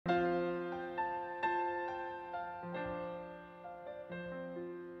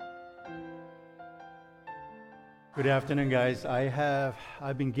Good afternoon, guys.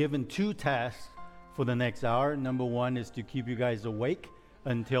 I've been given two tasks for the next hour. Number one is to keep you guys awake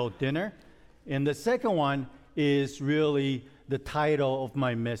until dinner. And the second one is really the title of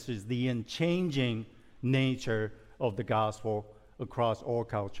my message, The Unchanging Nature of the Gospel Across All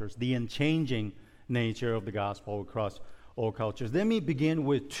Cultures. The Unchanging Nature of the Gospel Across All Cultures. Let me begin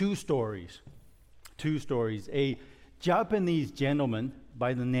with two stories. A Japanese gentleman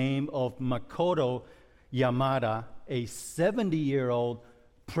by the name of Makoto Yamada, a 70-year-old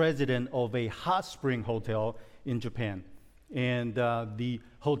president of a hot spring hotel in Japan. And the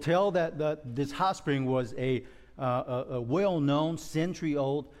hotel this hot spring was a well-known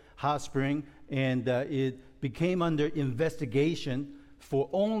century-old hot spring, and it became under investigation for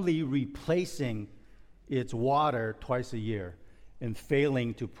only replacing its water twice a year and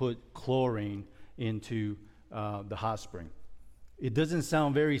failing to put chlorine into the hot spring. It doesn't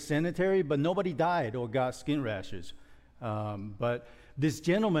sound very sanitary, but nobody died or got skin rashes. But this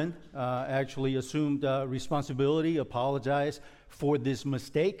gentleman actually assumed responsibility, apologized for this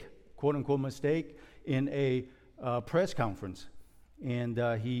mistake, quote-unquote mistake, in a press conference. And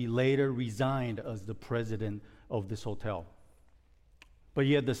he later resigned as the president of this hotel. But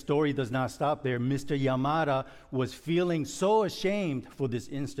yet the story does not stop there. Mr. Yamada was feeling so ashamed for this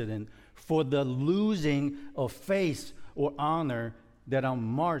incident, for the losing of face or honor, that on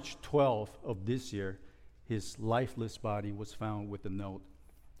March 12th of this year, his lifeless body was found with a note.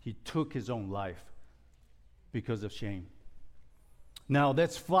 He took his own life because of shame. Now,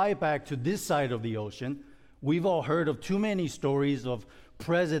 let's fly back to this side of the ocean. We've all heard of too many stories of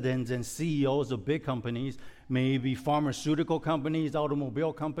presidents and CEOs of big companies, maybe pharmaceutical companies,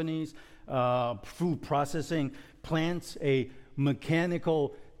 automobile companies, food processing plants, a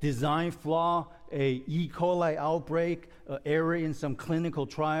mechanical design flaw, a E. coli outbreak, error in some clinical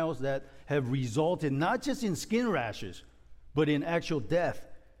trials that have resulted not just in skin rashes, but in actual death.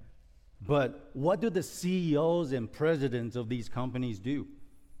 But what do the CEOs and presidents of these companies do?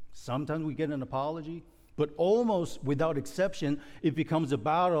 Sometimes we get an apology, but almost without exception, it becomes a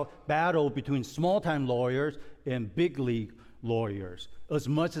battle between small-time lawyers and big-league lawyers. As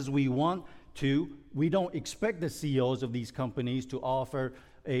much as we want to, we don't expect the CEOs of these companies to offer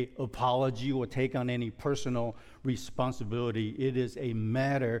an apology or take on any personal responsibility. It is a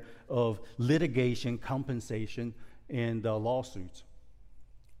matter of litigation, compensation, and lawsuits.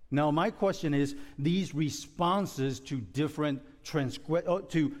 Now, my question is, these responses to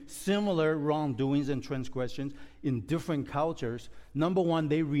to similar wrongdoings and transgressions in different cultures, number one,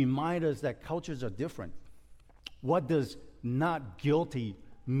 they remind us that cultures are different. What does not guilty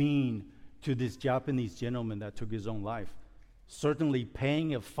mean to this Japanese gentleman that took his own life? Certainly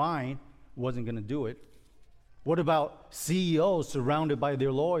paying a fine wasn't going to do it. What about CEOs surrounded by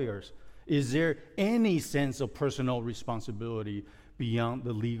their lawyers? Is there any sense of personal responsibility beyond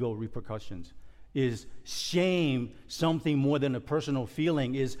the legal repercussions? Is shame something more than a personal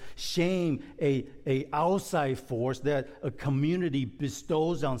feeling? Is shame a outside force that a community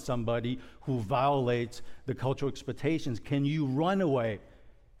bestows on somebody who violates the cultural expectations? Can you run away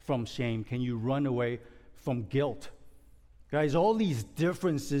from shame? Can you run away from guilt? Guys, all these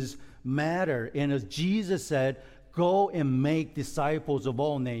differences matter. And as Jesus said, go and make disciples of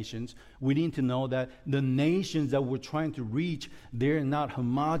all nations, we need to know that the nations that we're trying to reach, they're not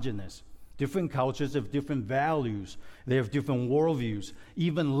homogeneous. Different cultures have different values. They have different worldviews.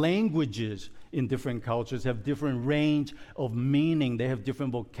 Even languages in different cultures have different range of meaning. They have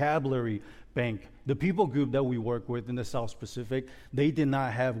different vocabulary bank. The people group that we work with in the South Pacific, they did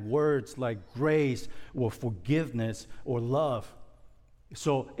not have words like grace or forgiveness or love.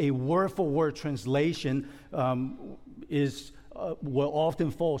 So a word-for-word translation will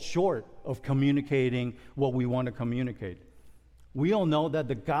often fall short of communicating what we want to communicate. We all know that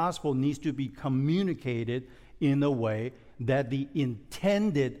the gospel needs to be communicated in a way that the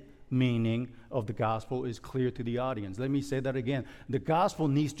intended meaning of the gospel is clear to the audience. Let me say that again. The gospel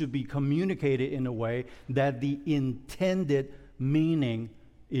needs to be communicated in a way that the intended meaning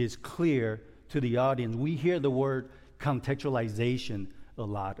is clear to the audience. We hear the word contextualization a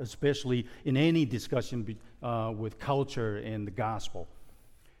lot, especially in any discussion with culture and the gospel.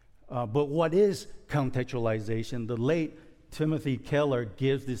 But what is contextualization? The late Timothy Keller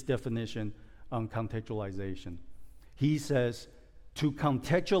gives this definition on contextualization. He says, to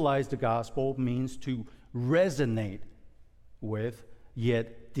contextualize the gospel means to resonate with,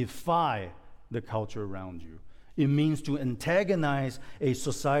 yet defy the culture around you. It means to antagonize a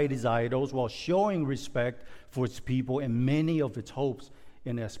society's idols while showing respect for its people and many of its hopes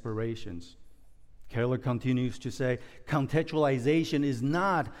and aspirations. Keller continues to say, contextualization is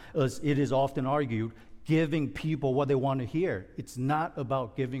not, as it is often argued, giving people what they want to hear. It's not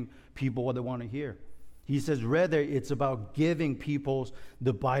about giving people what they want to hear. He says, rather, it's about giving people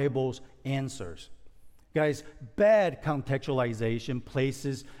the Bible's answers. Guys, bad contextualization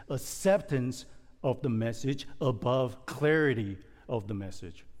places acceptance of the message above clarity of the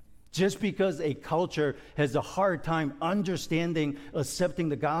message. Just because a culture has a hard time understanding, accepting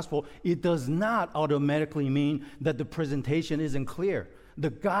the gospel, it does not automatically mean that the presentation isn't clear. The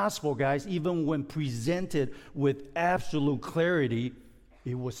gospel, guys, even when presented with absolute clarity,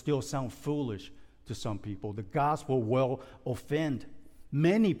 it will still sound foolish to some people. The gospel will offend.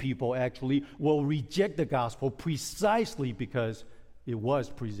 Many people actually will reject the gospel precisely because it was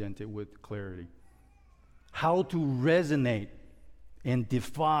presented with clarity. How to resonate and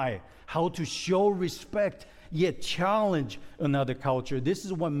defy, how to show respect, yet challenge another culture. This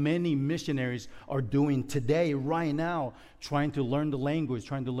is what many missionaries are doing today, right now, trying to learn the language,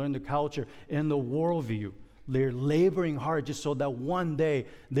 trying to learn the culture and the worldview. They're laboring hard just so that one day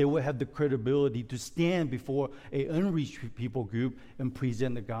they will have the credibility to stand before an unreached people group and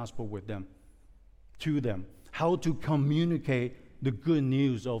present the gospel with them, to them. How to communicate the good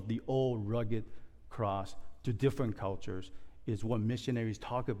news of the old rugged cross to different cultures is what missionaries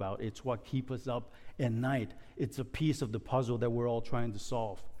talk about. It's what keeps us up at night. It's a piece of the puzzle that we're all trying to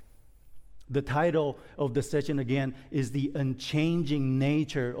solve. The title of the session again is The Unchanging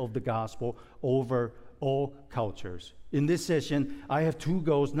Nature of the Gospel Over All Cultures. In this session, I have two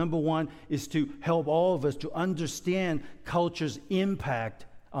goals. Number one is to help all of us to understand culture's impact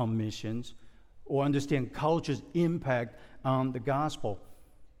on missions, or understand culture's impact on the gospel.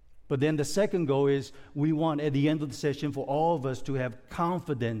 But then the second goal is we want at the end of the session for all of us to have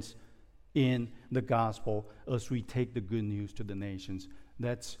confidence in the gospel as we take the good news to the nations.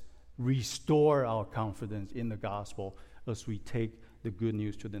 Let's restore our confidence in the gospel as we take the good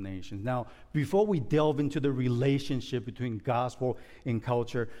news to the nations. Now, before we delve into the relationship between gospel and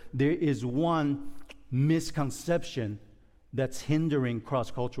culture, there is one misconception that's hindering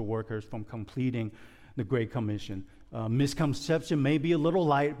cross-cultural workers from completing the Great Commission. Misconception may be a little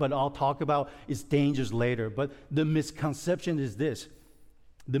light, but I'll talk about its dangers later. But the misconception is this.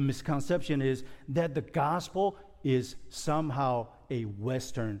 The misconception is that the gospel is somehow a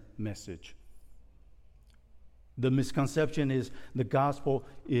Western message. The misconception is the gospel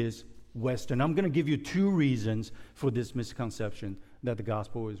is Western. I'm going to give you two reasons for this misconception that the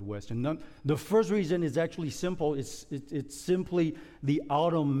gospel is Western. The first reason is actually simple. It's simply the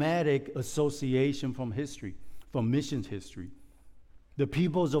automatic association from history, from missions history. The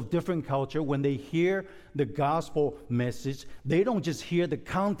peoples of different culture, when they hear the gospel message, they don't just hear the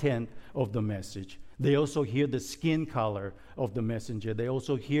content of the message. They also hear the skin color of the messenger. They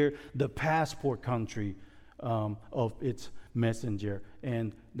also hear the passport country of its messenger.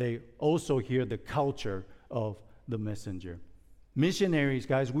 And they also hear the culture of the messenger. Missionaries,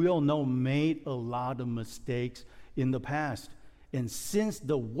 guys, we all know, made a lot of mistakes in the past. And since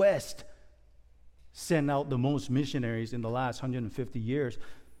the West sent out the most missionaries in the last 150 years,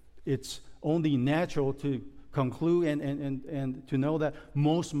 it's only natural to conclude and to know that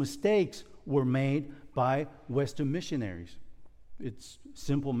most mistakes were made by Western missionaries. It's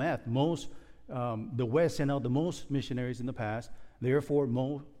simple math. The West sent out the most missionaries in the past. Therefore,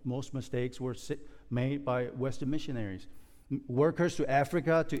 most mistakes were made by Western missionaries. Workers to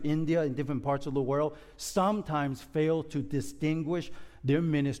Africa, to India, in different parts of the world, sometimes fail to distinguish their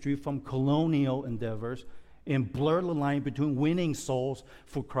ministry from colonial endeavors and blur the line between winning souls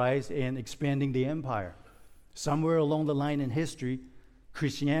for Christ and expanding the empire. Somewhere along the line in history,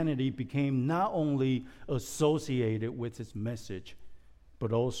 Christianity became not only associated with its message,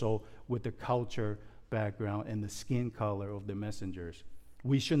 but also with the culture, background, and the skin color of the messengers.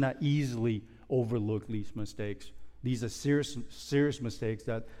 We should not easily overlook these mistakes. These are serious mistakes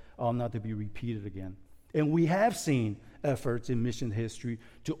that are not to be repeated again. And we have seen efforts in mission history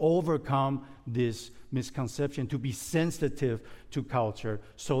to overcome this misconception, to be sensitive to culture,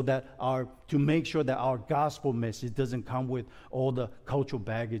 so that to make sure that our gospel message doesn't come with all the cultural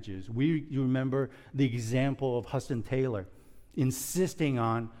baggages. You remember the example of Hudson Taylor insisting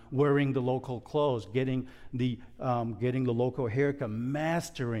on wearing the local clothes, getting the local haircut,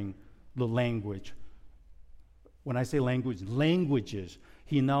 mastering the language. When I say languages,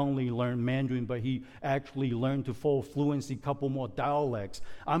 he not only learned Mandarin, but he actually learned to full fluency, a couple more dialects.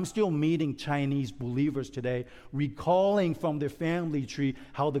 I'm still meeting Chinese believers today, recalling from their family tree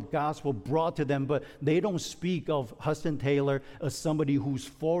how the gospel brought to them, but they don't speak of Hudson Taylor as somebody who's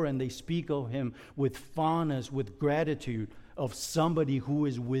foreign. They speak of him with fondness, with gratitude, of somebody who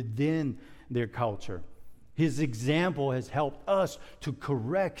is within their culture. His example has helped us to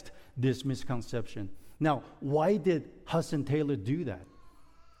correct this misconception. Now, why did Hudson Taylor do that?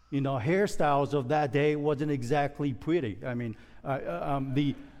 Hairstyles of that day wasn't exactly pretty. I mean, I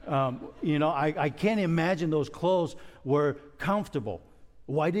can't imagine those clothes were comfortable.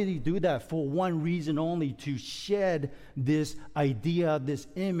 Why did he do that? For one reason only, to shed this idea, this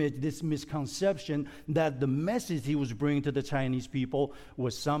image, this misconception that the message he was bringing to the Chinese people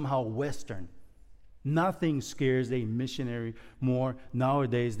was somehow Western. Nothing scares a missionary more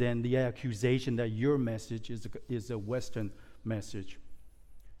nowadays than the accusation that your message is a Western message.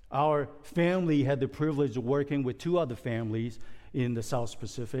 Our family had the privilege of working with 2 other families in the South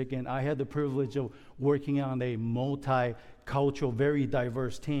Pacific, and I had the privilege of working on a multicultural, very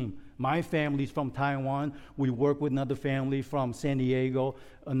diverse team. My family's from Taiwan. We work with another family from San Diego.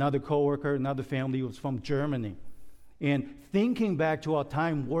 Another coworker, another family was from Germany. And thinking back to our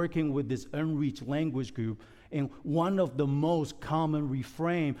time working with this unreached language group, and one of the most common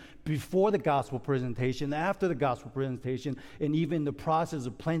refrain before the gospel presentation, after the gospel presentation, and even the process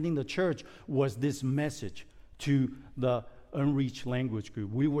of planting the church was this message to the unreached language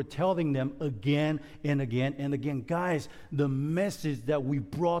group. We were telling them again and again and again, guys, the message that we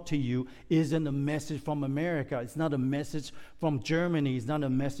brought to you isn't a message from America. It's not a message from Germany. It's not a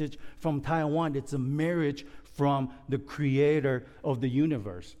message from Taiwan. It's a message from the creator of the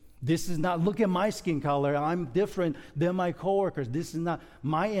universe. This is not, look at my skin color. I'm different than my coworkers. This is not,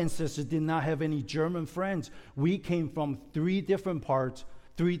 my ancestors did not have any German friends. We came from 3 different parts,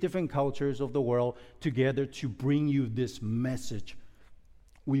 3 different cultures of the world together to bring you this message.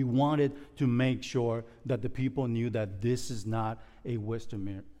 We wanted to make sure that the people knew that this is not a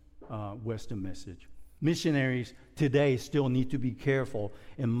Western message. Missionaries today still need to be careful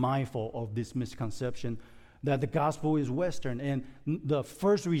and mindful of this misconception that the gospel is Western. And the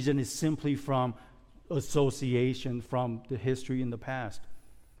first reason is simply from association, from the history in the past.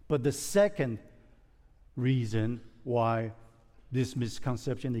 But the second reason why this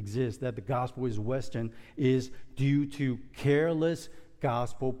misconception exists, that the gospel is Western, is due to careless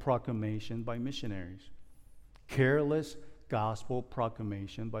gospel proclamation by missionaries. Careless gospel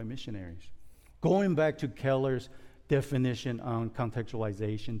proclamation by missionaries. Going back to Keller's definition on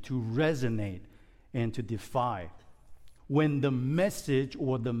contextualization, to resonate and to defy. When the message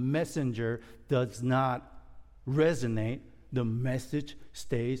or the messenger does not resonate, the message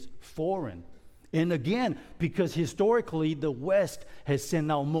stays foreign. And again, because historically the West has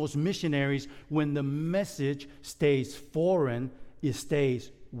sent out most missionaries, when the message stays foreign, it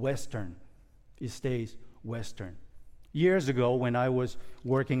stays Western. It stays Western. Years ago, when I was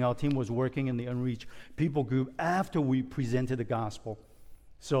working, our team was working in the unreached people group after we presented the gospel.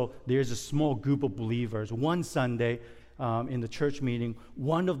 So there's a small group of believers. One Sunday in the church meeting,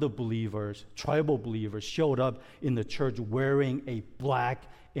 one of the believers, tribal believers, showed up in the church wearing a black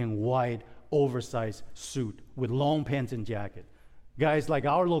and white oversized suit with long pants and jacket. Guys, like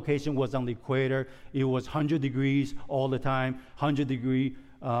our location was on the equator. It was 100 degrees all the time, 100-degree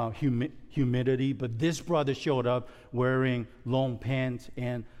humidity. But this brother showed up wearing long pants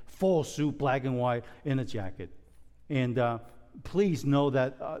and full suit, black and white, and a jacket. And please know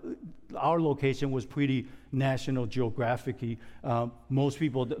that our location was pretty National Geographic-y. Most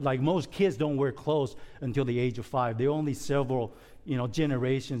people, like most kids, don't wear clothes until the age of 5. They're only several,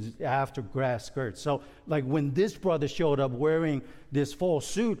 generations after grass skirts. So, like when this brother showed up wearing this full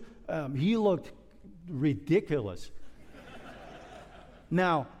suit, he looked ridiculous.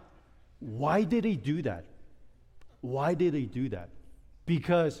 Now, why did he do that? Why did he do that?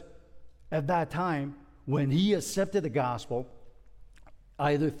 Because at that time, when he accepted the gospel,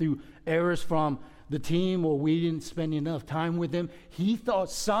 either through errors from the team or we didn't spend enough time with him, he thought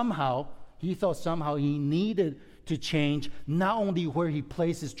somehow he needed to change not only where he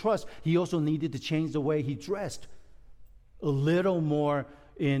placed his trust, he also needed to change the way he dressed. A little more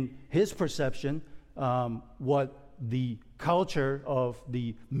in his perception, what the culture of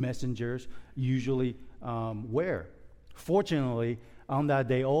the messengers usually wear. Fortunately, on that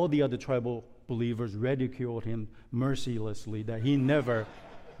day, all the other tribal believers ridiculed him mercilessly, that he never,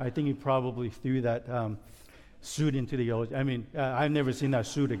 I think he probably threw that suit into the ocean. I've never seen that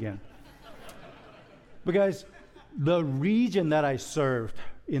suit again. But guys, the region that I served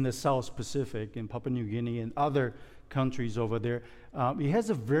in the South Pacific, in Papua New Guinea and other countries over there, it has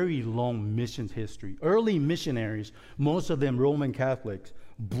a very long missions history. Early missionaries, most of them Roman Catholics,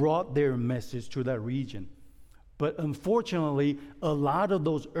 brought their message to that region. But unfortunately, a lot of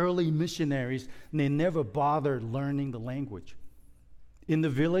those early missionaries, they never bothered learning the language. In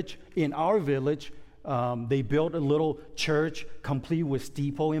our village, they built a little church complete with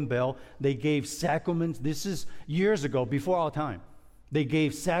steeple and bell. They gave sacraments. This is years ago, before our time. They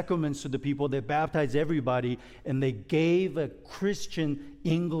gave sacraments to the people. They baptized everybody. And they gave a Christian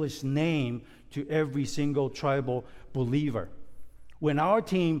English name to every single tribal believer. When our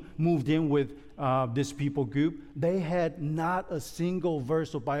team moved in with this people group, they had not a single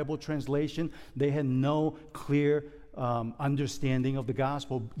verse of Bible translation. They had no clear understanding of the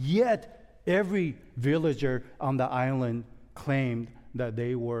gospel. Yet, every villager on the island claimed that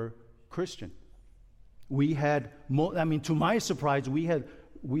they were Christian. We had, to my surprise, we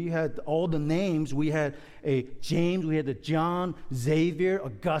had all the names. We had a James, we had a John, Xavier,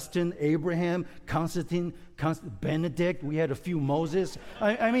 Augustine, Abraham, Constantine, Benedict. We had a few Moses.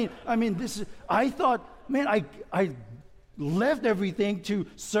 I thought, man, I left everything to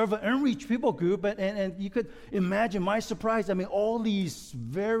serve an unreached people group, and you could imagine my surprise. All these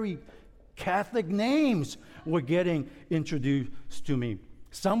very Catholic names were getting introduced to me.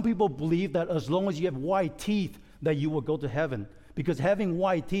 Some people believe that as long as you have white teeth, that you will go to heaven. Because having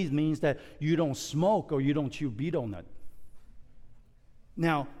white teeth means that you don't smoke or you don't chew betel nut.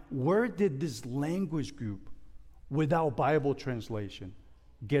 Now, where did this language group, without Bible translation,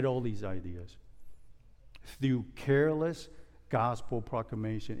 get all these ideas? Through careless gospel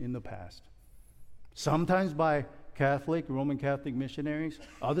proclamation in the past. Sometimes by Roman Catholic missionaries,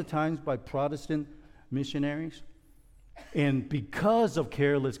 other times by Protestant missionaries. And because of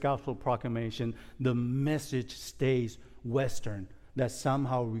careless gospel proclamation, the message stays Western, that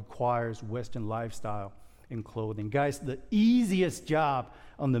somehow requires Western lifestyle and clothing. Guys, the easiest job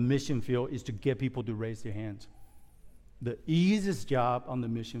on the mission field is to get people to raise their hands. The easiest job on the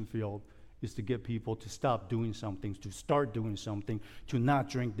mission field is to get people to stop doing something, to start doing something, to not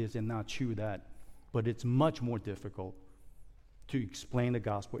drink this and not chew that. But it's much more difficult to explain the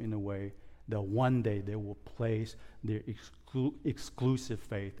gospel in a way that one day they will place their exclusive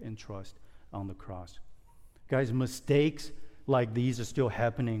faith and trust on the cross. Guys, mistakes like these are still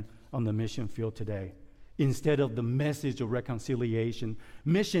happening on the mission field today. Instead of the message of reconciliation,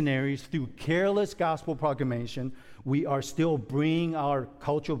 missionaries, through careless gospel proclamation, we are still bringing our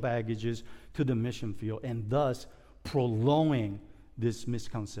cultural baggages to the mission field and thus prolonging this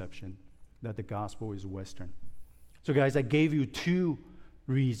misconception that the gospel is Western. So guys, I gave you two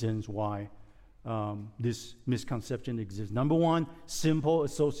reasons why this misconception exists. Number one, simple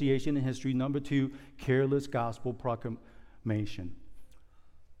association in history. Number two, careless gospel proclamation.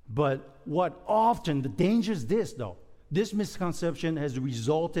 But what often, the danger is this though, this misconception has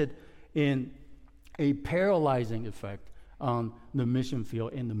resulted in a paralyzing effect on the mission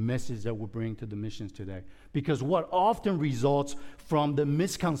field and the message that we bring to the missions today. Because what often results from the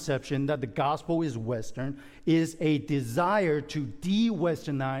misconception that the gospel is Western is a desire to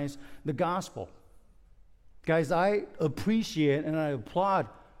de-Westernize the gospel. Guys, I appreciate and I applaud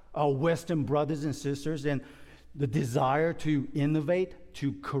our Western brothers and sisters and the desire to innovate,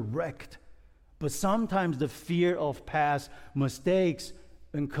 to correct. But sometimes the fear of past mistakes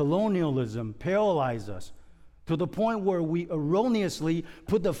and colonialism paralyze us to the point where we erroneously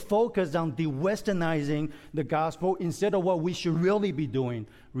put the focus on de-Westernizing the gospel instead of what we should really be doing,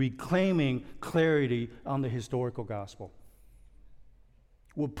 reclaiming clarity on the historical gospel.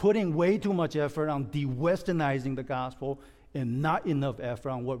 We're putting way too much effort on de-Westernizing the gospel and not enough effort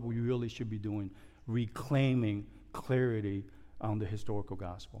on what we really should be doing, reclaiming clarity on the historical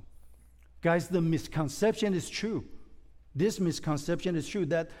gospel. Guys, the misconception is true. This misconception is true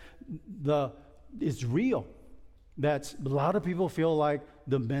that it's real. That a lot of people feel like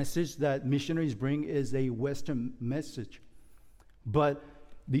the message that missionaries bring is a Western message. But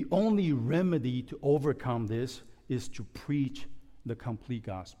the only remedy to overcome this is to preach the complete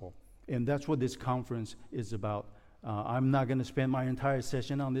gospel. And that's what this conference is about. I'm not going to spend my entire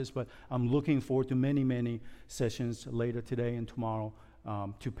session on this, but I'm looking forward to many, many sessions later today and tomorrow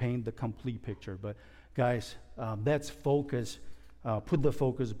to paint the complete picture. But guys, let's focus, put the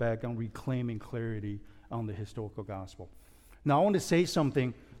focus back on reclaiming clarity on the historical gospel. Now, I want to say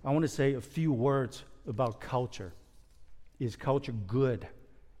something. I want to say a few words about culture. Is culture good?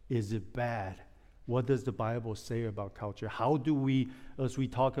 Is it bad? What does the Bible say about culture? How do we, as we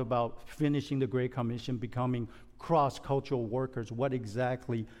talk about finishing the Great Commission, becoming cross-cultural workers, what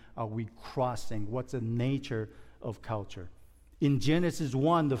exactly are we crossing? What's the nature of culture? In Genesis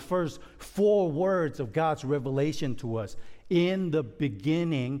 1, the first 4 words of God's revelation to us, in the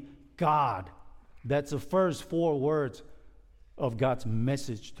beginning, God. That's the first 4 words of God's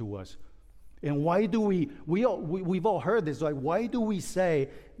message to us. And why do we've all heard this, like, why do we say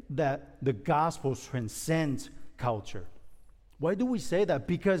that the gospel transcends culture? Why do we say that?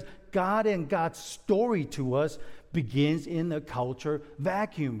 Because God and God's story to us begins in the culture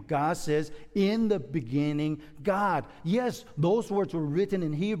vacuum. God says, in the beginning, God. Yes, those words were written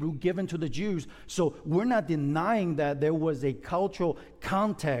in Hebrew, given to the Jews. So we're not denying that there was a cultural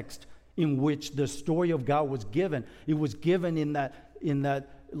context in which the story of God was given. It was given in that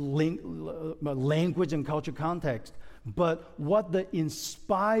language and culture context. But what the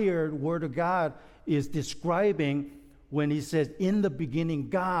inspired Word of God is describing when he says, in the beginning,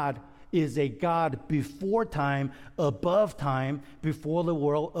 God, is a God before time, above time, before the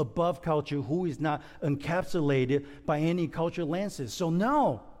world, above culture, who is not encapsulated by any cultural lenses. So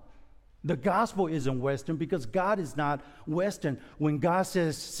no, the gospel isn't Western because God is not Western. When God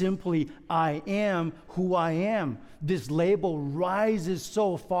says simply, I am who I am, this label rises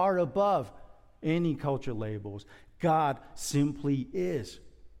so far above any culture labels. God simply is.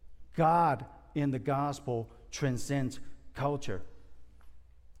 God in the gospel transcends culture.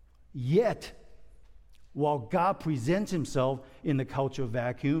 Yet, while God presents himself in the culture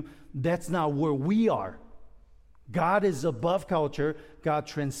vacuum, that's not where we are. God is above culture. God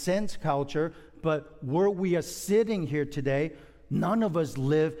transcends culture. But where we are sitting here today, none of us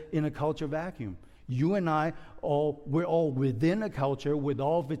live in a culture vacuum. You and I, we're all within a culture with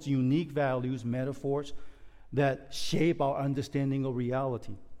all of its unique values, metaphors that shape our understanding of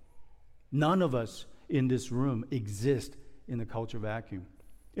reality. None of us in this room exist in a culture vacuum.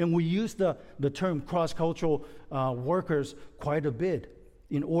 And we use the term cross-cultural workers quite a bit.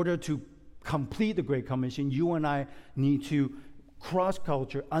 In order to complete the Great Commission, you and I need to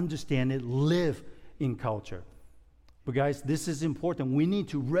cross-culture, understand it, live in culture. But guys, this is important. We need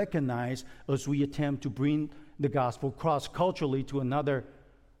to recognize as we attempt to bring the gospel cross-culturally to another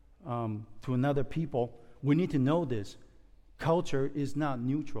people, we need to know this. Culture is not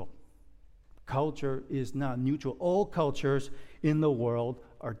neutral. Culture is not neutral. All cultures in the world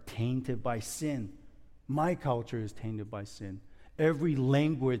are tainted by sin. My culture is tainted by sin. Every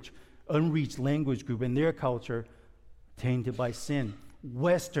language, unreached language group in their culture, tainted by sin.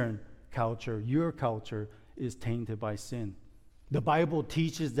 Western culture, your culture, is tainted by sin. The Bible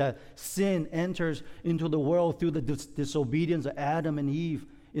teaches that sin enters into the world through the disobedience of Adam and Eve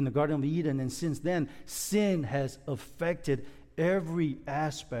in the Garden of Eden. And since then, sin has affected every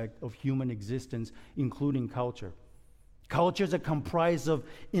aspect of human existence, including culture. Cultures are comprised of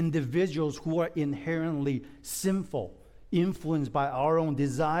individuals who are inherently sinful, influenced by our own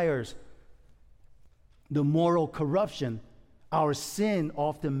desires, the moral corruption. Our sin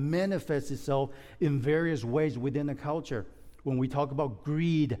often manifests itself in various ways within a culture. When we talk about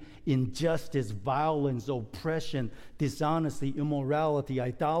greed, injustice, violence, oppression, dishonesty, immorality,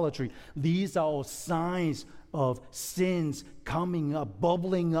 idolatry, these are all signs of sins coming up,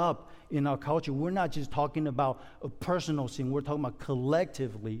 bubbling up in our culture. We're not just talking about a personal sin. We're talking about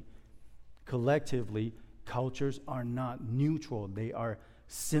collectively, cultures are not neutral. They are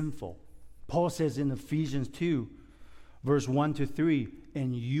sinful. Paul says in Ephesians 2, verse 1 to 3,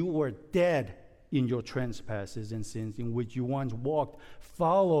 and you were dead in your trespasses and sins in which you once walked,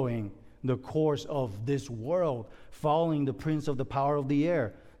 following the course of this world, following the prince of the power of the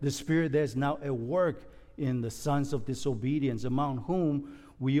air, the spirit that is now at work in the sons of disobedience, among whom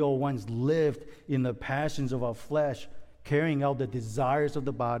we all once lived in the passions of our flesh, carrying out the desires of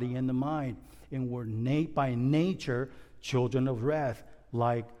the body and the mind, and were by nature children of wrath,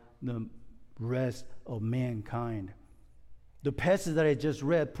 like the rest of mankind. The passage that I just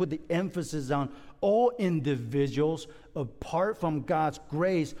read put the emphasis on all individuals. Apart from God's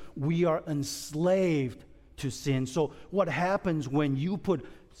grace, we are enslaved to sin. So what happens when you put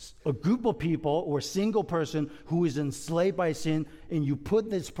a group of people or a single person who is enslaved by sin, and you put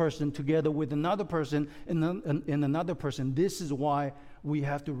this person together with another person and another person? This is why we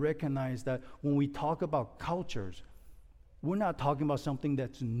have to recognize that when we talk about cultures, we're not talking about something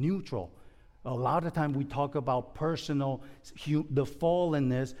that's neutral. A lot of times we talk about the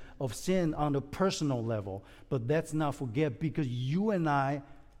fallenness of sin on a personal level. But let's not forget, because you and I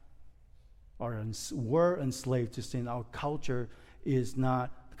were enslaved to sin, our cultures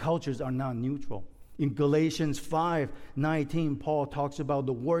are not neutral. In Galatians 5:19, Paul talks about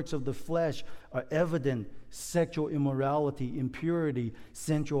the works of the flesh are evident: sexual immorality, impurity,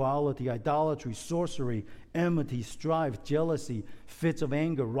 sensuality, idolatry, sorcery, enmity, strife, jealousy, fits of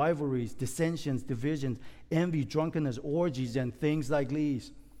anger, rivalries, dissensions, divisions, envy, drunkenness, orgies, and things like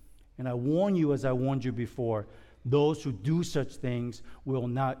these. And I warn you, as I warned you before, those who do such things will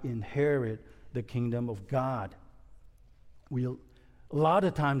not inherit the kingdom of God. A lot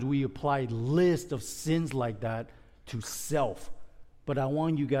of times we apply lists of sins like that to self. But I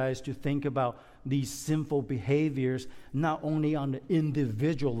want you guys to think about these sinful behaviors not only on the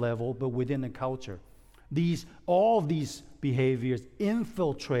individual level, but within the culture. All of these behaviors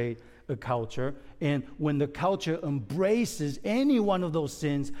infiltrate a culture, and when the culture embraces any one of those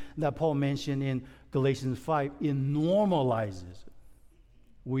sins that Paul mentioned in Galatians 5, it normalizes it.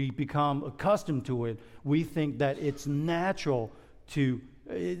 We become accustomed to it. We think that it's natural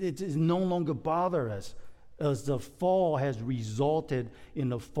it no longer bother us, as the fall has resulted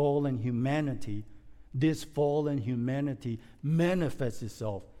in a fallen humanity. This fallen humanity manifests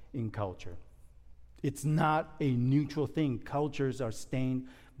itself in culture. It's not a neutral thing. Cultures are stained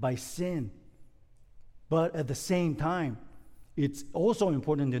by sin. But at the same time, it's also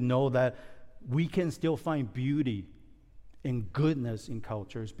important to know that we can still find beauty and goodness in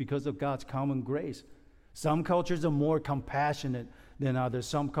cultures because of God's common grace. Some cultures are more compassionate than others.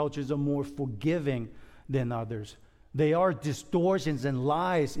 Some cultures are more forgiving than others. There are distortions and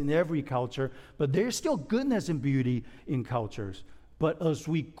lies in every culture, but there's still goodness and beauty in cultures. But as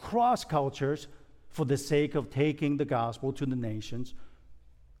we cross cultures for the sake of taking the gospel to the nations,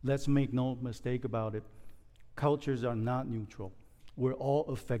 let's make no mistake about it. Cultures are not neutral. We're all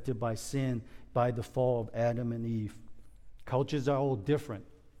affected by sin, by the fall of Adam and Eve. Cultures are all different,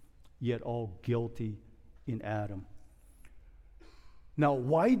 yet all guilty in Adam. Now,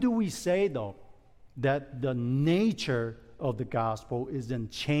 why do we say, though, that the nature of the gospel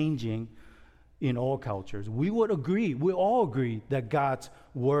isn't changing in all cultures? We all agree that God's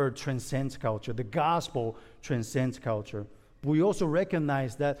word transcends culture. The gospel transcends culture. We also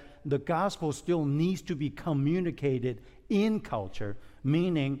recognize that the gospel still needs to be communicated in culture,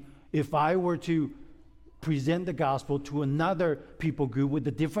 meaning if I were to present the gospel to another people group with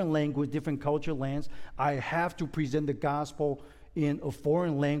a different language, different culture lens, I have to present the gospel in a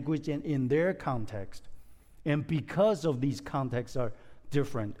foreign language and in their context. And because of these contexts are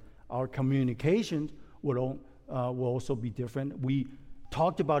different, our communications will also be different. We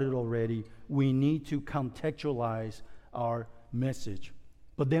talked about it already. We need to contextualize our message.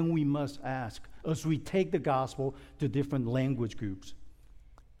 But then we must ask, as we take the gospel to different language groups,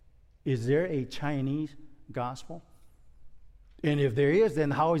 is there a Chinese gospel? And if there is,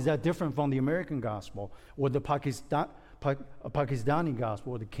 then how is that different from the American gospel or the Pakistani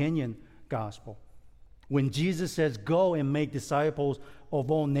gospel or the Kenyan gospel? When Jesus says, go and make disciples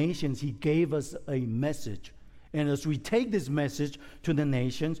of all nations, he gave us a message. And as we take this message to the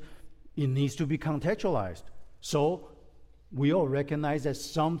nations, it needs to be contextualized. So we all recognize that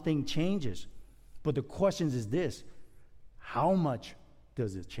something changes. But the question is this: how much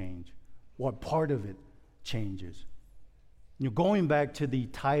does it change? What part of it changes? Going back to the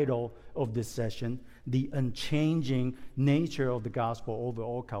title of this session, the unchanging nature of the gospel over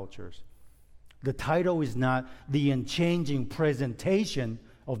all cultures. The title is not the unchanging presentation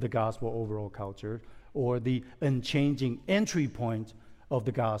of the gospel over all cultures or the unchanging entry point of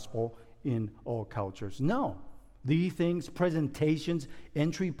the gospel in all cultures. No. These things, presentations,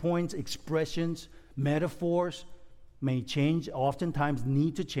 entry points, expressions, metaphors, may change, oftentimes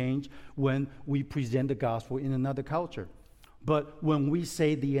need to change when we present the gospel in another culture. But when we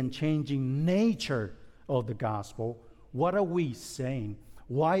say the unchanging nature of the gospel, what are we saying?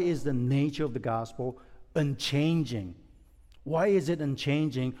 Why is the nature of the gospel unchanging? Why is it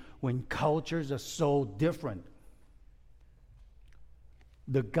unchanging when cultures are so different?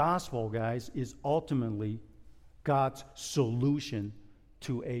 The gospel, guys, is ultimately God's solution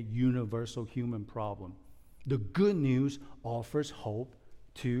to a universal human problem. The good news offers hope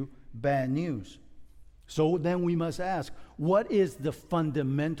to bad news. So then we must ask, what is the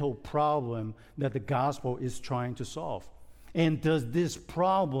fundamental problem that the gospel is trying to solve? And does this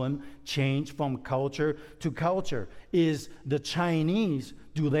problem change from culture to culture? Is the Chinese,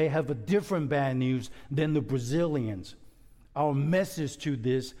 do they have a different bad news than the Brazilians? Our message to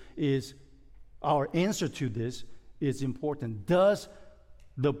this is, our answer to this is important. Does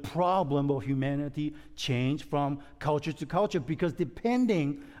the problem of humanity change from culture to culture? Because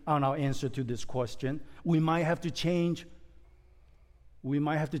depending on our answer to this question, we might have to change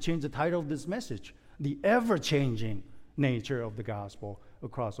the title of this message, the ever-changing nature of the gospel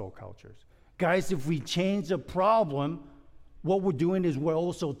across all cultures. Guys, if we change the problem, what we're doing is we're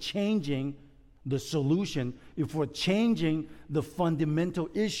also changing the solution. If we're changing the fundamental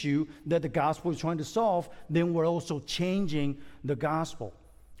issue that the gospel is trying to solve, then we're also changing the gospel.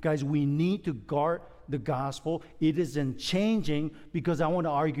 Guys, we need to guard the gospel. It isn't changing because I want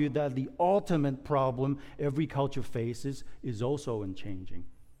to argue that the ultimate problem every culture faces is also unchanging.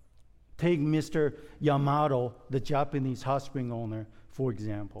 Take Mr. Yamato, the Japanese hot spring owner, for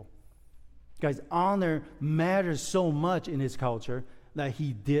example. Guys, honor matters so much in his culture that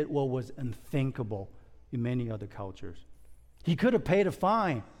he did what was unthinkable in many other cultures. He could have paid a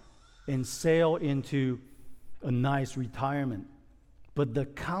fine, and sail into a nice retirement. But the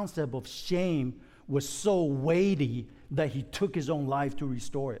concept of shame was so weighty that he took his own life to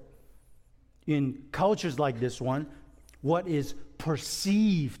restore it. In cultures like this one, what is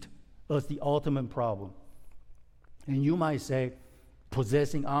perceived as the ultimate problem. And you might say,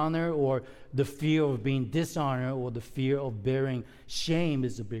 possessing honor or the fear of being dishonored or the fear of bearing shame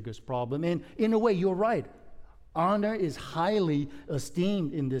is the biggest problem. And in a way, you're right. Honor is highly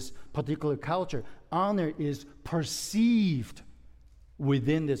esteemed in this particular culture. Honor is perceived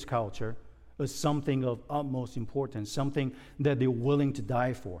within this culture as something of utmost importance, something that they're willing to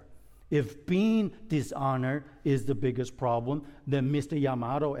die for. If being dishonored is the biggest problem, then Mr.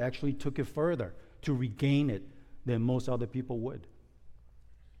 Yamato actually took it further to regain it than most other people would.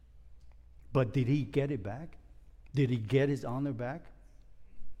 But did he get it back? Did he get his honor back?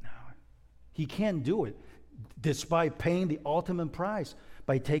 No. He can't do it, despite paying the ultimate price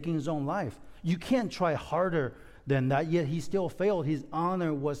by taking his own life. You can't try harder than that, yet he still failed. His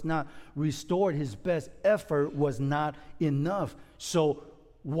honor was not restored. His best effort was not enough. So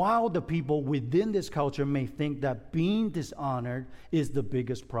while the people within this culture may think that being dishonored is the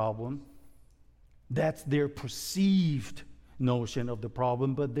biggest problem, that's their perceived notion of the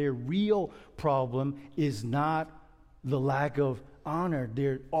problem, but their real problem is not the lack of honor.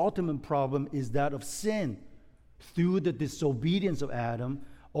 Their ultimate problem is that of sin. Through the disobedience of Adam,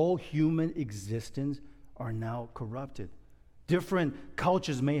 all human existence are now corrupted. Different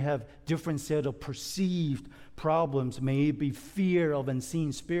cultures may have different set of perceived problems. May it be fear of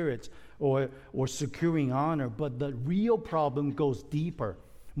unseen spirits or securing honor, but the real problem goes deeper,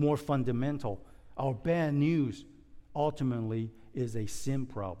 more fundamental. Our bad news ultimately is a sin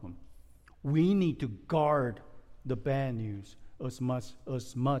problem. We need to guard the bad news as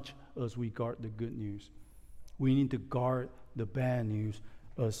much as we guard the good news. We need to guard the bad news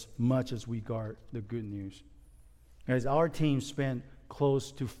as much as we guard the good news. As our team spent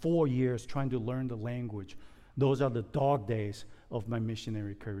close to 4 years trying to learn the language, those are the dog days of my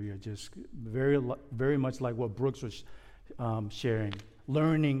missionary career, just very much like what Brooks was sharing,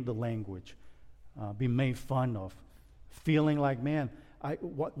 learning the language, being made fun of, feeling like, man,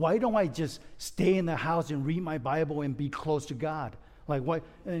 why don't I just stay in the house and read my Bible and be close to God? Like why,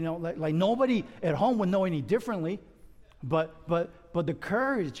 like nobody at home would know any differently, but the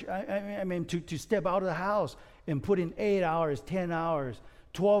courage, I mean, to step out of the house and put in 8 hours, 10 hours,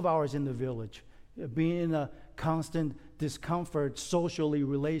 12 hours in the village, being in a constant discomfort socially,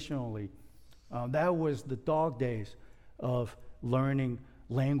 relationally. That was the dog days of learning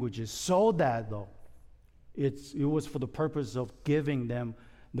languages. So that, though, it was for the purpose of giving them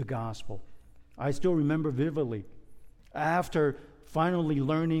the gospel. I still remember vividly, after finally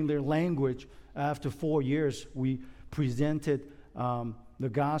learning their language, after 4 years, we presented the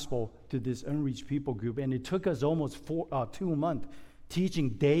gospel to this unreached people group, and it took us almost 2 months teaching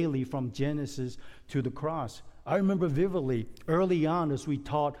daily from Genesis to the cross. I remember vividly early on as we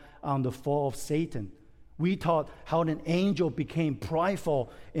taught on the fall of Satan. We taught how an angel became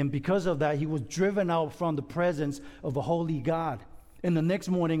prideful, and because of that, he was driven out from the presence of a holy God. And the next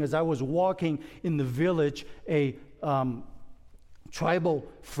morning, as I was walking in the village, a tribal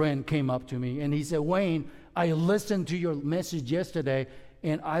friend came up to me, and he said, "Wayne, I listened to your message yesterday,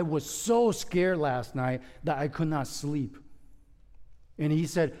 and I was so scared last night that I could not sleep." And he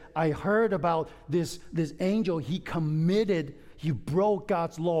said, "I heard about this angel. He broke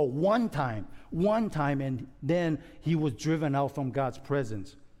God's law one time, and then he was driven out from God's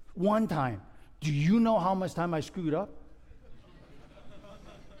presence. One time. Do you know how much time I screwed up?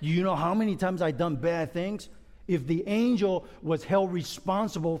 Do you know how many times I done bad things? If the angel was held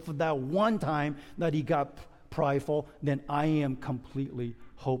responsible for that one time that he got prideful, then I am completely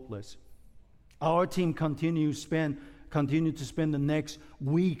hopeless." Our team continued to spend the next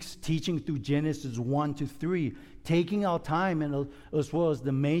weeks teaching through Genesis 1 to 3, taking our time and as well as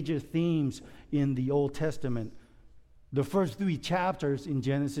the major themes in the Old Testament. The first 3 chapters in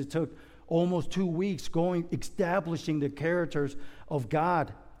Genesis took almost 2 weeks establishing the characters of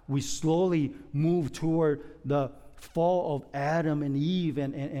God. We slowly moved toward the fall of Adam and Eve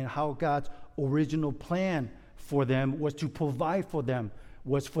and how God's original plan for them was to provide for them,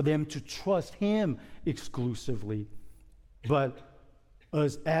 was for them to trust Him exclusively. But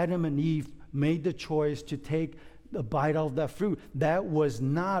as Adam and Eve made the choice to take a bite of that fruit, that was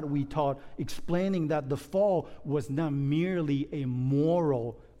not, we taught, explaining that the fall was not merely a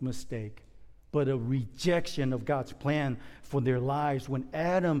moral mistake, but a rejection of God's plan for their lives. When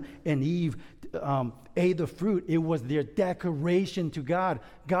Adam and Eve ate the fruit, it was their declaration to God.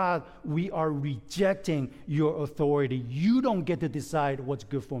 God, we are rejecting your authority. You don't get to decide what's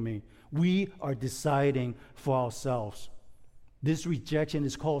good for me. We are deciding for ourselves. This rejection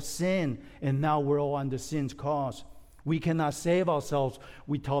is called sin, and now we're all under sin's cause. We cannot save ourselves,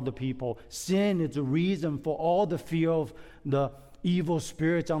 we told the people. Sin is the reason for all the fear of the evil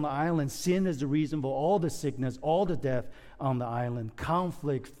spirits on the island. Sin is the reason for all the sickness, all the death on the island.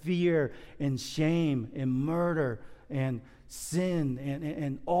 Conflict, fear, and shame, and murder, and sin,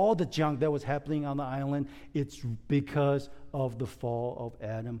 and all the junk that was happening on the island. It's because of the fall of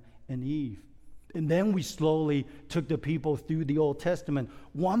Adam and Eve. And then we slowly took the people through the Old Testament,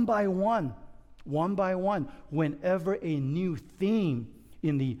 one by one, whenever a new theme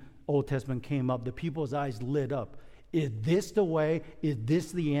in the Old Testament came up, the people's eyes lit up. Is this the way? Is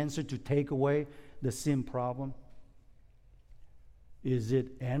this the answer to take away the sin problem? Is it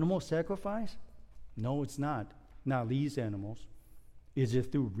animal sacrifice? No, it's not. Not these animals. Is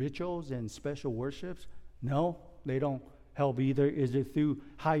it through rituals and special worships? No, they don't help either. Is it through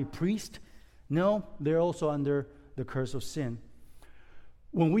high priest? No, they're also under the curse of sin.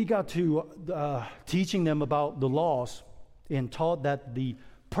 When we got to teaching them about the laws and taught that the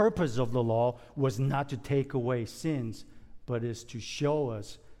purpose of the law was not to take away sins, but is to show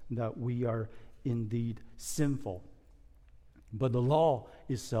us that we are indeed sinful. But the law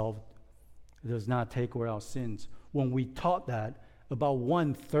itself does not take away our sins. When we taught that, about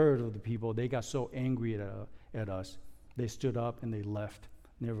 1/3 of the people, they got so angry at us, they stood up and they left,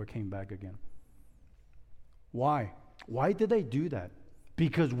 never came back again. Why? Why did they do that?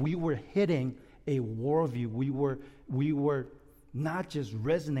 Because we were hitting a worldview. We were not just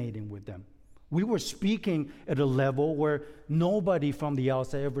resonating with them. We were speaking at a level where nobody from the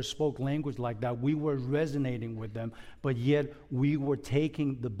outside ever spoke language like that. We were resonating with them, but yet we were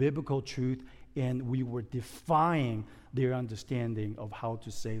taking the biblical truth and we were defying their understanding of how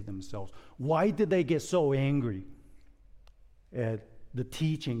to save themselves. Why did they get so angry at the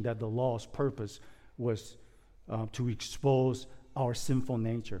teaching that the law's purpose was to expose our sinful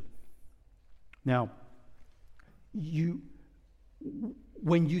nature? Now,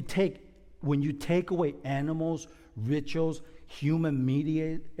 when you take away animals, rituals, human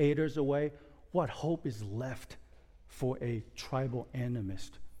mediators away, what hope is left for a tribal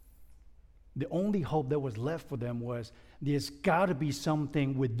animist? The only hope that was left for them was, there's got to be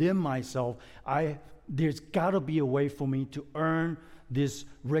something within myself. There's got to be a way for me to earn this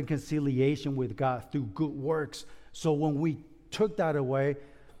reconciliation with God through good works. So when we took that away,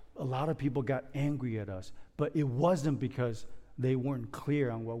 a lot of people got angry at us. But it wasn't because they weren't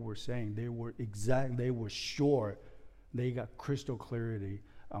clear on what we're saying. They were sure. They got crystal clarity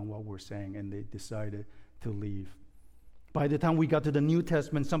on what we're saying, and they decided to leave. By the time we got to the New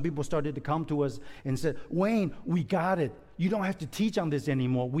Testament, some people started to come to us and said, Wayne, we got it. You don't have to teach on this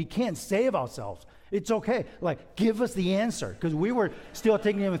anymore. We can't save ourselves. It's okay. Like, give us the answer. Because we were still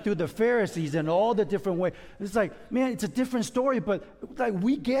taking them through the Pharisees and all the different ways. It's like, man, it's a different story, but like,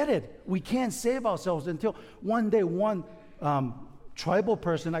 we get it. We can't save ourselves until one day, one tribal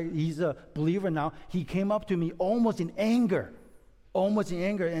person, he's a believer now, he came up to me almost in anger,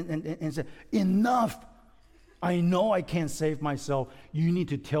 and said, enough. I know I can't save myself. You need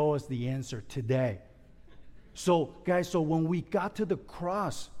to tell us the answer today. So, guys, when we got to the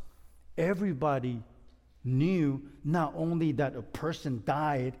cross, everybody knew not only that a person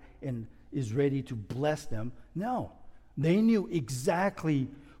died and is ready to bless them. No, they knew exactly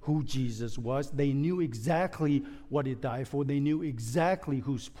who Jesus was. They knew exactly what he died for. They knew exactly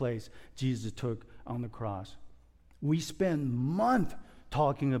whose place Jesus took on the cross. We spent months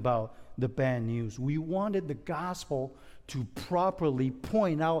talking about the bad news. We wanted the gospel to properly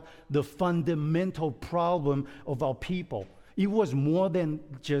point out the fundamental problem of our people. It was more than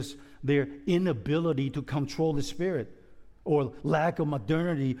just their inability to control the spirit, or lack of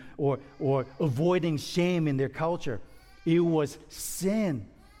modernity, or avoiding shame in their culture. It was sin.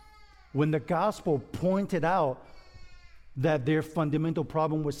 When the gospel pointed out that their fundamental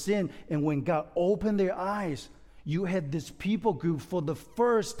problem was sin, and when God opened their eyes, you had this people group for the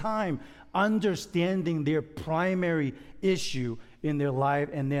first time understanding their primary issue in their life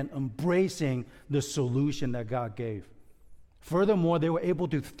and then embracing the solution that God gave. Furthermore, they were able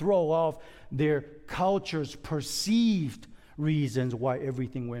to throw off their culture's perceived reasons why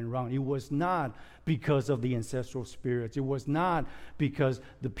everything went wrong. It was not because of the ancestral spirits. It was not because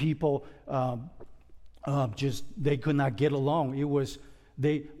the people they could not get along. It was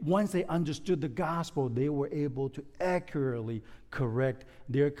Once they understood the gospel, they were able to accurately correct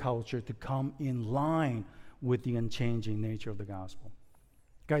their culture to come in line with the unchanging nature of the gospel.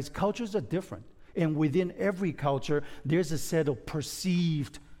 Guys, cultures are different. And within every culture, there's a set of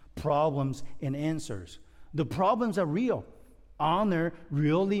perceived problems and answers. The problems are real. Honor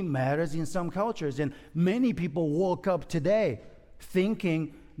really matters in some cultures. And many people woke up today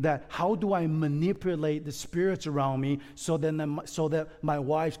thinking that how do I manipulate the spirits around me so that my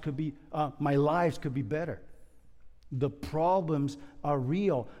lives could be better. The problems are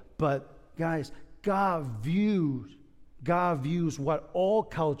real. But guys, God views what all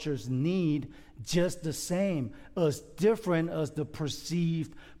cultures need just the same. As different as the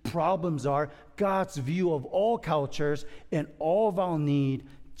perceived problems are, God's view of all cultures and all of our need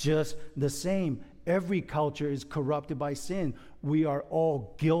just the same. Every culture is corrupted by sin. We are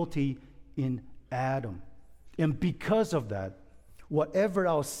all guilty in Adam. And because of that, whatever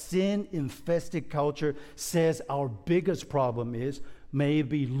our sin-infested culture says our biggest problem is, may it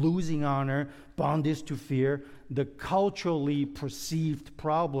be losing honor, bondage to fear, the culturally perceived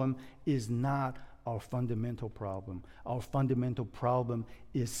problem is not our fundamental problem. Our fundamental problem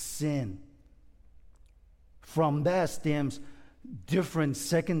is sin. From that stems different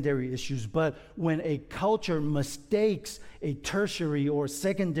secondary issues. But when a culture mistakes a tertiary or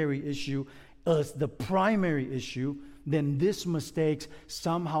secondary issue as the primary issue, then this mistake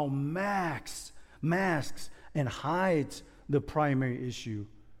somehow masks and hides the primary issue,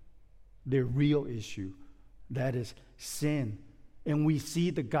 the real issue, that is sin. And we see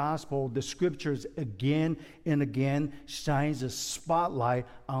the gospel, the scriptures again and again shines a spotlight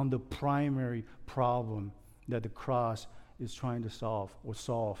on the primary problem that the cross is trying to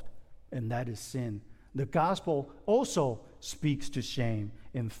solve, and that is sin. The gospel also speaks to shame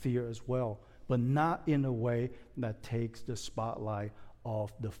and fear as well, but not in a way that takes the spotlight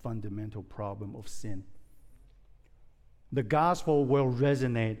off the fundamental problem of sin. The gospel will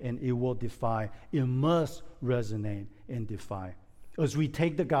resonate and it will defy. It must resonate and defy. As we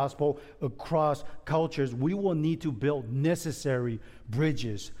take the gospel across cultures, we will need to build necessary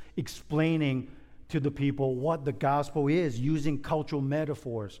bridges explaining to the people what the gospel is using cultural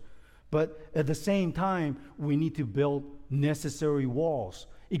metaphors. But at the same time, we need to build necessary walls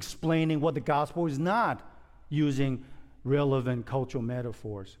explaining what the gospel is not using relevant cultural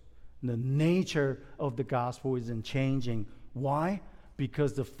metaphors. The nature of the gospel isn't changing. Why?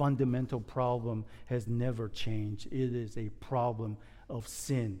 Because the fundamental problem has never changed. It is a problem of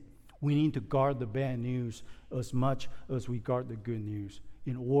sin. We need to guard the bad news as much as we guard the good news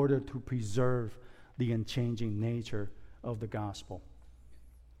in order to preserve the unchanging nature of the gospel.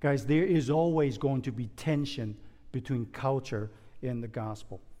 Guys, there is always going to be tension between culture and the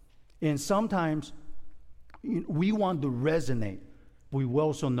gospel. And sometimes we want to resonate. We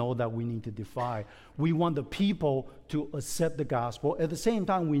also know that we need to defy. We want the people to accept the gospel. At the same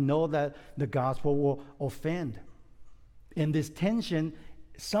time, we know that the gospel will offend. And this tension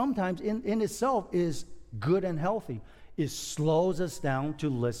sometimes in itself is good and healthy. It slows us down to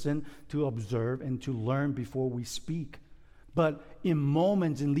listen, to observe, and to learn before we speak. But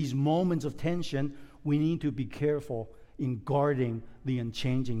in these moments of tension, we need to be careful in guarding the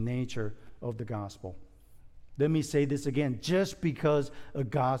unchanging nature of the gospel. Let me say this again. Just because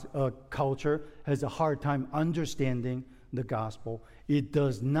a culture has a hard time understanding the gospel, it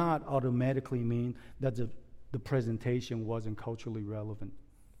does not automatically mean that the presentation wasn't culturally relevant.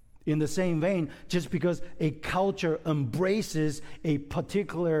 In the same vein, just because a culture embraces a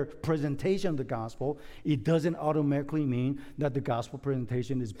particular presentation of the gospel, it doesn't automatically mean that the gospel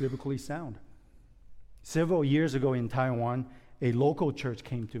presentation is biblically sound. Several years ago in Taiwan, a local church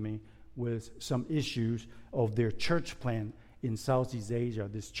came to me with some issues of their church plan in Southeast Asia.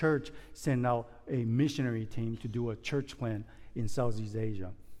 This church sent out a missionary team to do a church plan in Southeast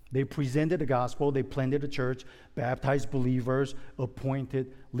Asia. They presented the gospel, they planted a church, baptized believers,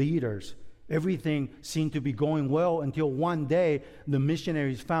 appointed leaders. Everything seemed to be going well until one day the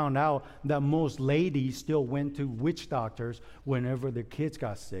missionaries found out that most ladies still went to witch doctors whenever their kids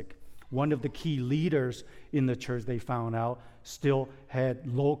got sick. One of the key leaders in the church, they found out, still had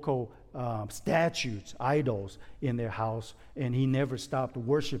local statues, idols in their house, and he never stopped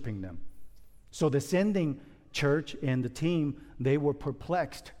worshiping them. So the sending church and the team, they were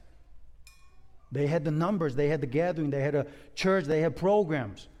perplexed. They had the numbers, they had the gathering, they had a church, they had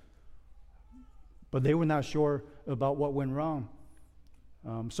programs. But they were not sure about what went wrong.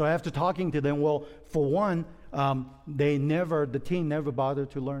 So after talking to them, well, for one, the team never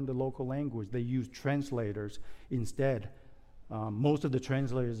bothered to learn the local language. They used translators instead. Most of the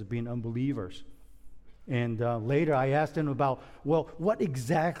translators have been unbelievers. And later I asked him about, well, what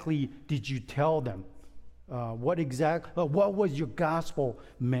exactly did you tell them? What was your gospel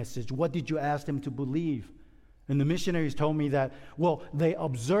message? What did you ask them to believe? And the missionaries told me that, well, they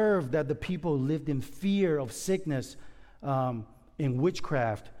observed that the people lived in fear of sickness and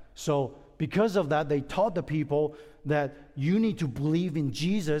witchcraft. So because of that, they taught the people that you need to believe in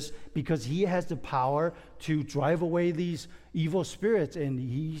Jesus because he has the power to drive away these evil spirits. And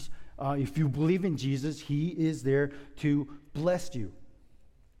if you believe in Jesus, he is there to bless you.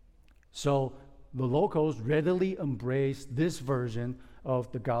 So the locals readily embraced this version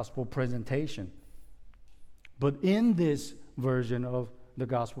of the gospel presentation. But in this version of the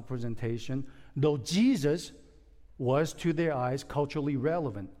gospel presentation, though Jesus was to their eyes culturally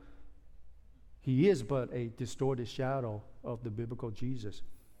relevant, he is but a distorted shadow of the biblical Jesus.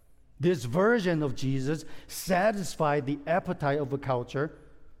 This version of Jesus satisfied the appetite of a culture,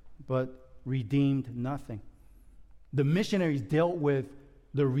 but redeemed nothing. The missionaries dealt with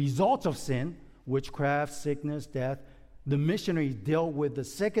the results of sin, witchcraft, sickness, death. The missionaries dealt with the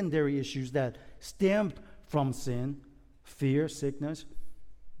secondary issues that stemmed from sin, fear, sickness,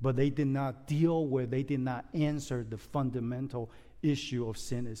 but they did not answer the fundamental issue of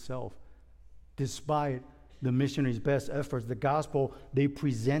sin itself. Despite the missionaries' best efforts, the gospel they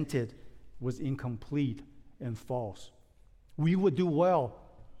presented was incomplete and false. We would do well,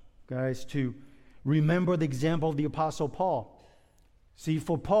 guys, to remember the example of the Apostle Paul. See,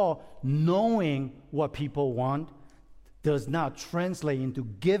 for Paul, knowing what people want does not translate into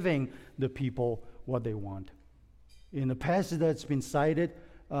giving the people what they want. In the passage that's been cited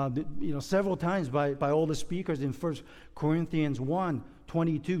several times by all the speakers in 1 Corinthians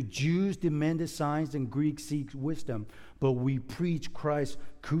 1:22, Jews demanded signs and Greeks seek wisdom, but we preach Christ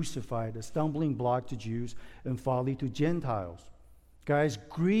crucified, a stumbling block to Jews and folly to Gentiles. Guys,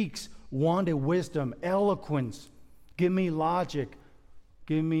 Greeks wanted wisdom, eloquence. Give me logic.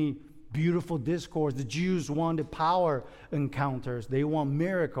 Give me beautiful discourse. The Jews wanted power encounters. They want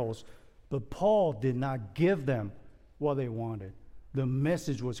miracles. But Paul did not give them what they wanted. The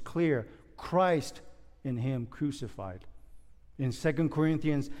message was clear. Christ in him crucified. In 2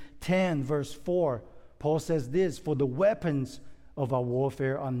 Corinthians 10, verse 4, Paul says this, "For the weapons of our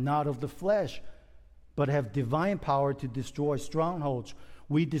warfare are not of the flesh, but have divine power to destroy strongholds.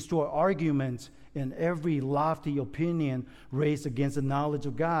 We destroy arguments and every lofty opinion raised against the knowledge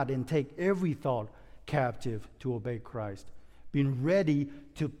of God, and take every thought captive to obey Christ, being ready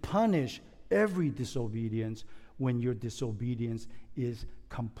to punish every disobedience when your disobedience is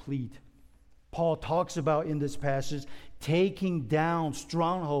complete." Paul talks about in this passage taking down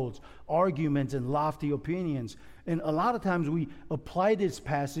strongholds, arguments, and lofty opinions. And a lot of times we apply this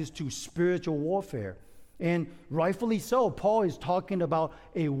passage to spiritual warfare. And rightfully so, Paul is talking about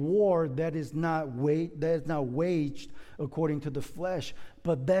a war that is not waged according to the flesh.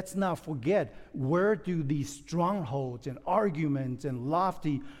 But let's not forget, where do these strongholds and arguments and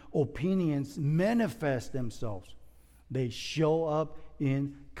lofty opinions manifest themselves? They show up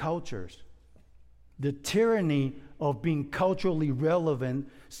in cultures. The tyranny of being culturally relevant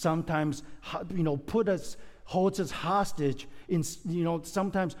sometimes, holds us hostage.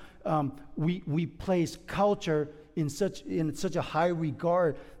 Sometimes we place culture in such a high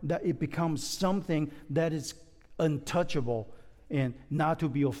regard that it becomes something that is untouchable and not to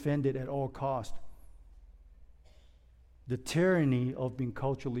be offended at all cost. The tyranny of being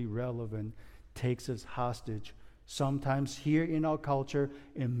culturally relevant takes us hostage, sometimes here in our culture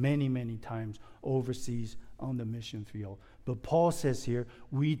and many, many times overseas on the mission field. But Paul says here,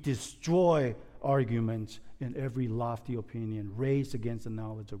 we destroy arguments and every lofty opinion raised against the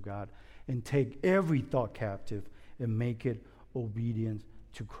knowledge of God, and take every thought captive and make it obedient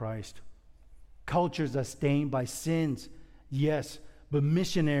to Christ. Cultures are stained by sins, yes, but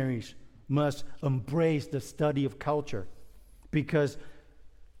missionaries must embrace the study of culture, because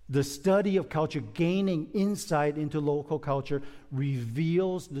the study of culture, gaining insight into local culture,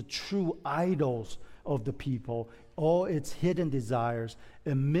 reveals the true idols of the people, all its hidden desires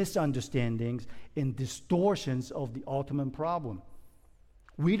and misunderstandings and distortions of the ultimate problem.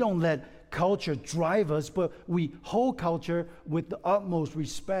 We don't let culture drive us, but we hold culture with the utmost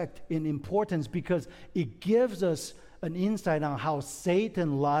respect and importance, because it gives us an insight on how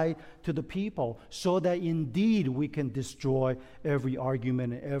Satan lied to the people, so that indeed we can destroy every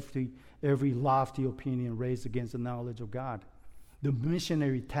argument and every lofty opinion raised against the knowledge of God. The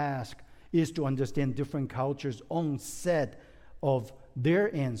missionary task is to understand different cultures' own set of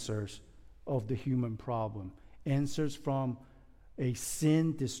their answers of the human problem. Answers from a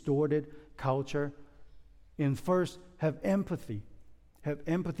sin-distorted culture. And first, have empathy. Have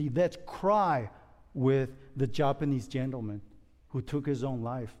empathy. Let's cry with the Japanese gentleman who took his own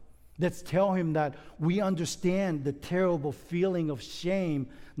life. Let's tell him that we understand the terrible feeling of shame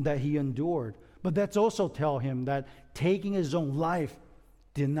that he endured. But let's also tell him that taking his own life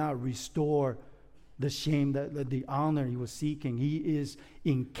did not restore the shame, the honor he was seeking. He is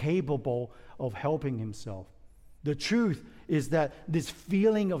incapable of helping himself. The truth is that this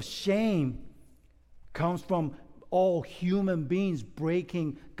feeling of shame comes from all human beings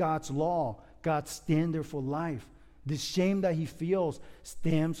breaking God's law, God's standard for life. The shame that he feels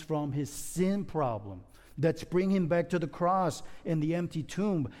stems from his sin problem. Let's bring him back to the cross and the empty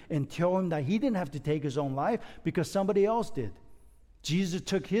tomb and tell him that he didn't have to take his own life because somebody else did. Jesus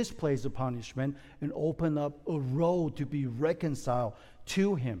took his place of punishment and opened up a road to be reconciled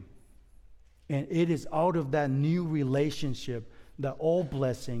to him. And it is out of that new relationship that all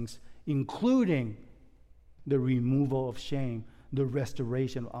blessings, including the removal of shame, the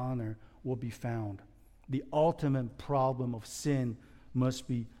restoration of honor, will be found. The ultimate problem of sin must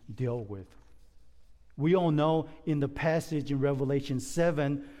be dealt with. We all know in the passage in Revelation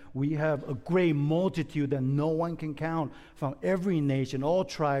 7, we have a great multitude that no one can count from every nation, all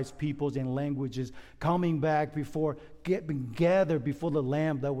tribes, peoples, and languages coming back being gathered before the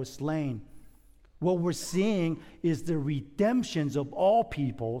Lamb that was slain. What we're seeing is the redemptions of all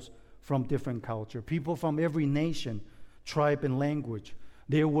peoples from different culture, people from every nation, tribe, and language.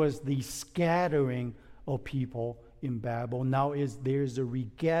 There was the scattering of people in Babel. Now there's a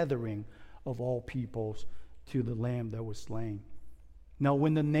regathering of all peoples to the Lamb that was slain. Now,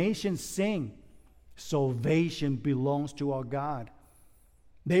 when the nations sing, salvation belongs to our God.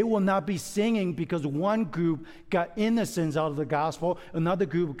 They will not be singing because one group got innocence out of the gospel, another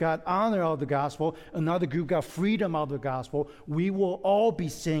group got honor out of the gospel, another group got freedom out of the gospel. We will all be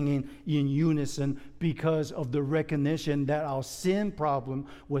singing in unison because of the recognition that our sin problem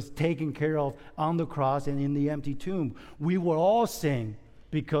was taken care of on the cross and in the empty tomb. We will all sing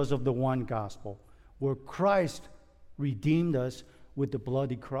because of the one gospel, where Christ redeemed us with the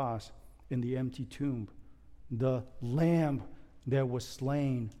bloody cross in the empty tomb. The Lamb that was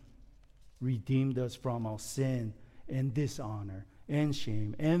slain redeemed us from our sin and dishonor and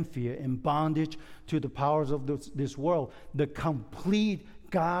shame and fear and bondage to the powers of this world. The complete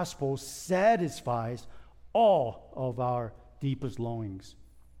gospel satisfies all of our deepest longings.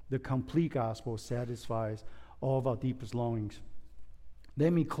 The complete gospel satisfies all of our deepest longings.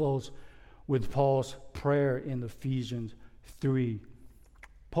 Let me close with Paul's prayer in Ephesians 3.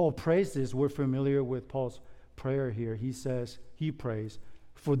 Paul prays this. We're familiar with Paul's prayer here. He prays,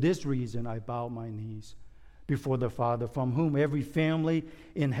 "For this reason I bow my knees before the Father, from whom every family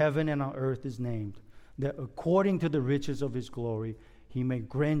in heaven and on earth is named, that according to the riches of his glory, he may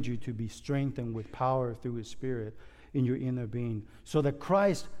grant you to be strengthened with power through his Spirit in your inner being, so that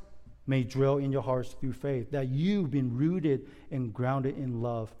Christ may dwell in your hearts through faith, that you, being rooted and grounded in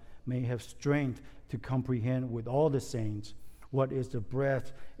love, may have strength to comprehend with all the saints what is the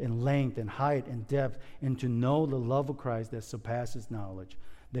breadth and length and height and depth, and to know the love of Christ that surpasses knowledge,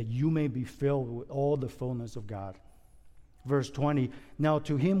 that you may be filled with all the fullness of God." Verse 20, "Now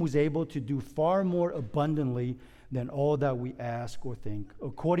to him who is able to do far more abundantly than all that we ask or think,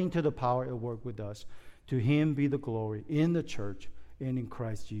 according to the power at work with us, to him be the glory in the church and in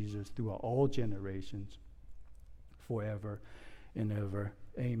Christ Jesus throughout all generations, forever and ever.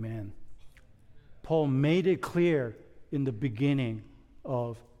 Amen." Paul made it clear in the beginning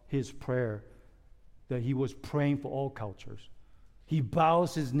of his prayer that he was praying for all cultures. He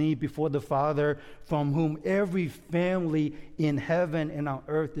bows his knee before the Father, from whom every family in heaven and on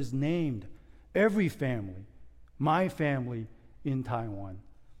earth is named. Every family. My family in Taiwan.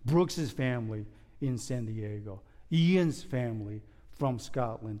 Brooks's family in San Diego. Ian's family from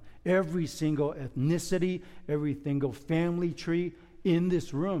Scotland. Every single ethnicity, every single family tree in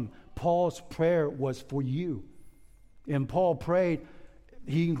this room. Paul's prayer was for you. And Paul prayed,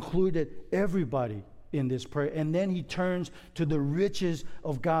 he included everybody in this prayer. And then he turns to the riches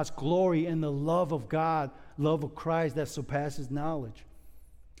of God's glory and the love of God, love of Christ that surpasses knowledge.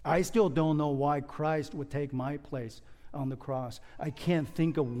 I still don't know why Christ would take my place on the cross. I can't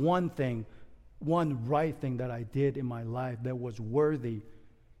think of one right thing that I did in my life that was worthy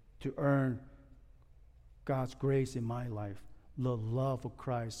to earn God's grace in my life. The love of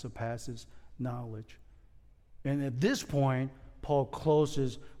Christ surpasses knowledge. And at this point, Paul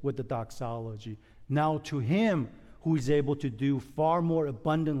closes with the doxology. "Now to him who is able to do far more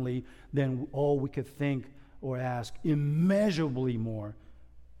abundantly than all we could think or ask, immeasurably more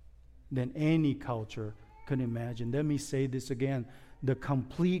than any culture could imagine." Let me say this again. The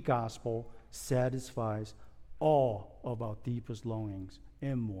complete gospel satisfies all of our deepest longings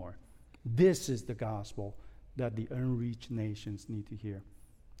and more. This is the gospel that the unreached nations need to hear.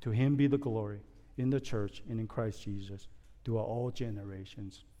 To him be the glory in the church and in Christ Jesus throughout all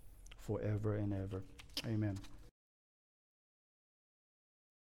generations, forever and ever. Amen.